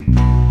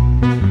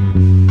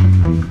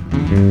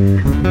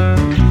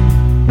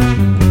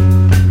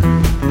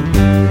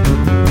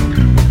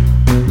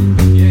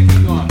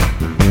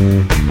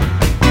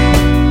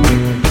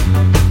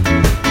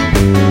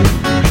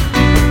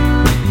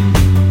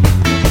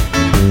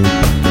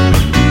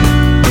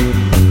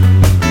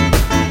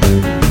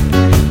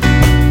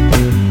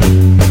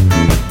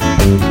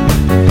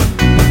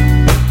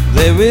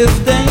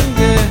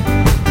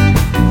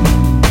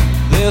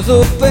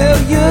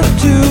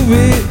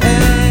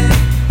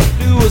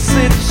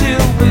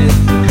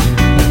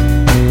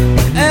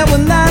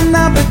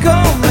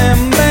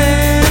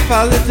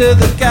to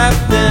the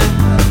captain.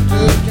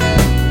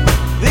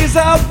 These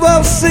are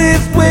rough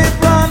seas we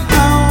run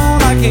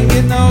on. I can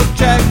get no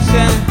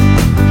traction.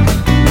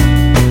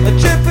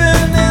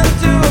 Tripping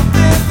into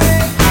oblivion.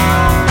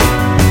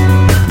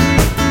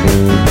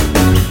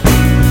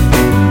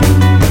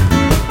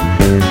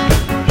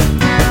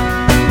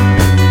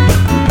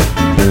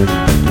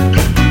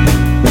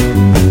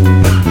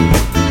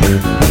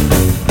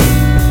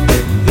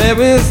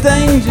 There is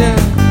danger,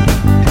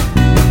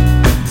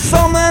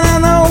 something I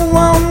know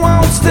one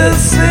wants to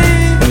see.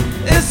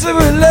 It's a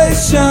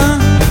relation,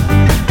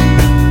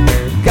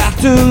 got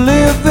to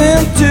live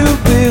in to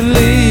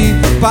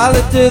believe.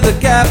 Pilot to the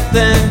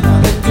captain,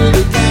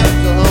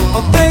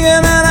 I'm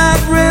thinking that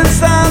I've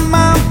resign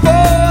my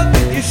board.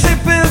 Your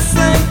ship is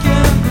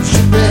sinking,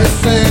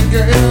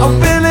 I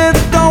really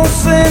don't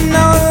see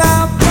no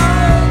life.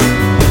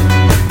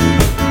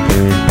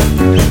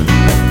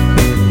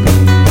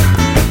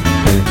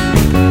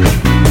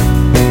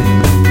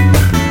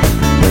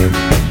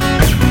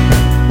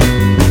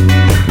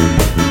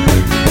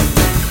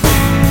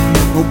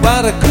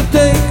 Nobody could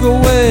take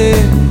away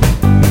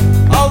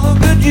all the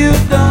good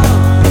you've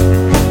done.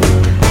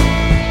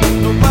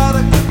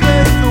 Nobody could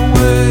take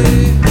away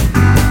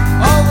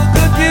all the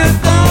good you've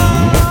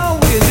done.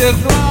 We just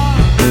run.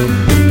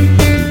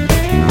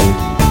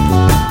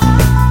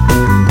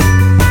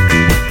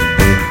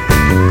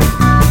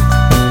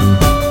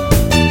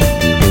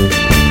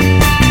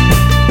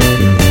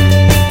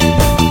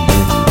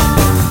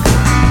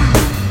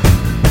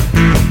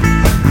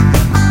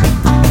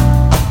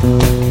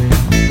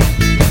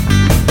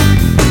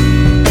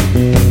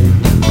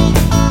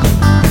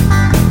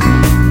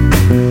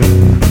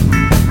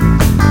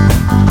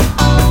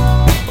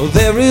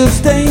 There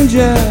is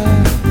danger,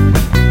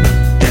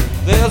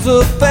 there's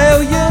a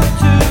failure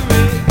to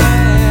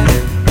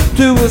react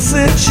to a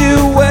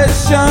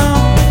situation.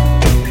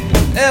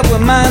 And we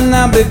might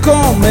not be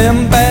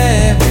coming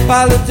back.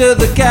 Pilot to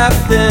the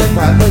captain,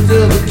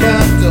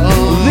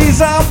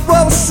 these are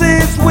rough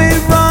seas we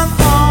run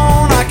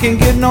on. I can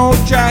get no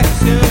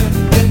traction,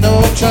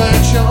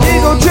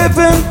 Ego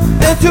tripping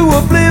into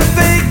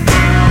oblivion.